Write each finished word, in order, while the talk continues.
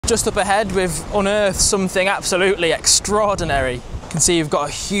Just up ahead, we've unearthed something absolutely extraordinary. You can see you've got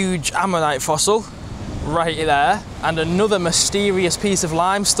a huge Ammonite fossil right there, and another mysterious piece of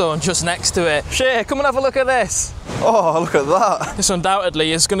limestone just next to it. Shay, come and have a look at this. Oh, look at that. This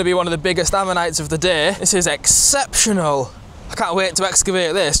undoubtedly is going to be one of the biggest Ammonites of the day. This is exceptional. I can't wait to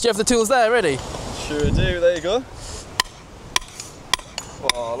excavate this. Do you have the tools there ready? Sure do, there you go.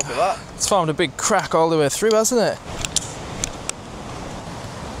 Oh, look at that. It's formed a big crack all the way through, hasn't it?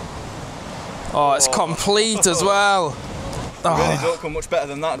 Oh, it's complete as well. They really don't come much better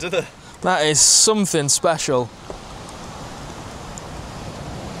than that, do they? That is something special.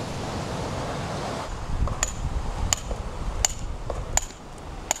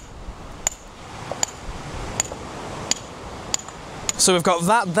 So we've got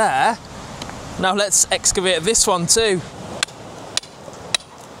that there. Now let's excavate this one too.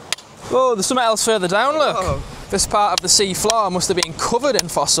 Oh, there's something else further down, look. Oh. This part of the sea floor must have been covered in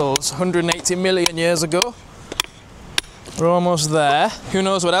fossils 180 million years ago. We're almost there. Who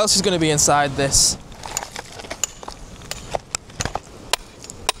knows what else is going to be inside this?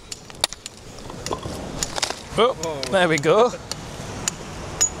 Oh, there we go.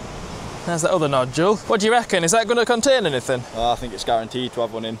 There's that other nodule. What do you reckon? Is that going to contain anything? Oh, I think it's guaranteed to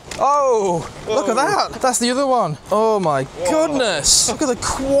have one in. Oh, whoa. Look at that. That's the other one. Oh my goodness. Look at the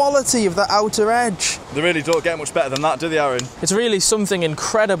quality of that outer edge. They really don't get much better than that, do they, Aaron? It's really something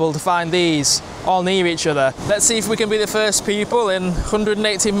incredible to find these all near each other. Let's see if we can be the first people in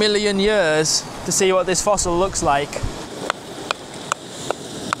 180 million years to see what this fossil looks like.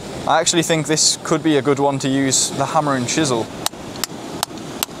 I actually think this could be a good one to use the hammer and chisel.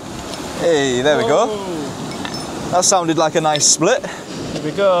 Hey, there we go. That sounded like a nice split. Here we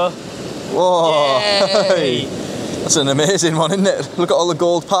go. Whoa! Hey. That's an amazing one, isn't it? Look at all the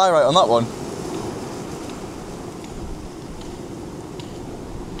gold pyrite on that one.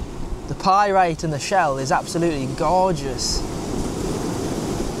 The pyrite in the shell is absolutely gorgeous.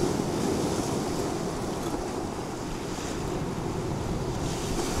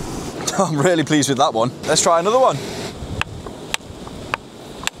 I'm really pleased with that one. Let's try another one.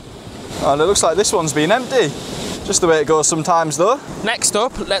 And it looks like this one's been empty. Just the way it goes sometimes though. Next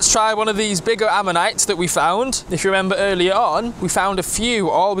up, let's try one of these bigger ammonites that we found. If you remember earlier on, we found a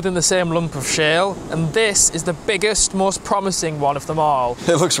few all within the same lump of shale, and this is the biggest, most promising one of them all.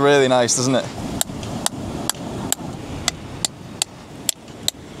 It looks really nice, doesn't it?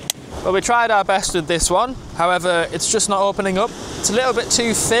 Well, we tried our best with this one. However, it's just not opening up. It's a little bit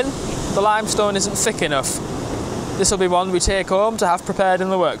too thin. The limestone isn't thick enough. This will be one we take home to have prepared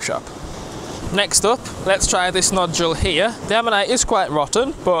in the workshop. Next up, let's try this nodule here. The ammonite is quite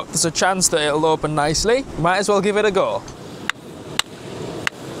rotten, but there's a chance that it'll open nicely. Might as well give it a go.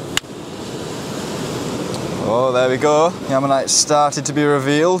 Oh, there we go. The ammonite started to be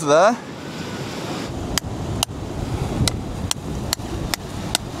revealed there.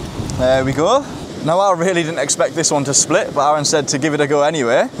 There we go. Now, I really didn't expect this one to split, but Aaron said to give it a go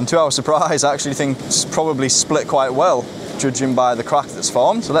anyway. And to our surprise, I actually think it's probably split quite well, judging by the crack that's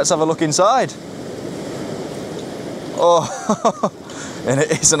formed. So let's have a look inside. Oh, and it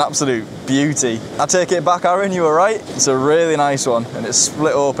is an absolute beauty. I take it back, Aaron, you were right. It's a really nice one, and it's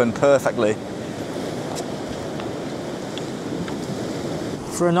split open perfectly.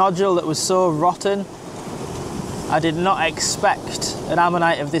 For a nodule that was so rotten, I did not expect an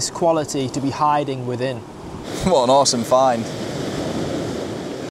ammonite of this quality to be hiding within. What an awesome find.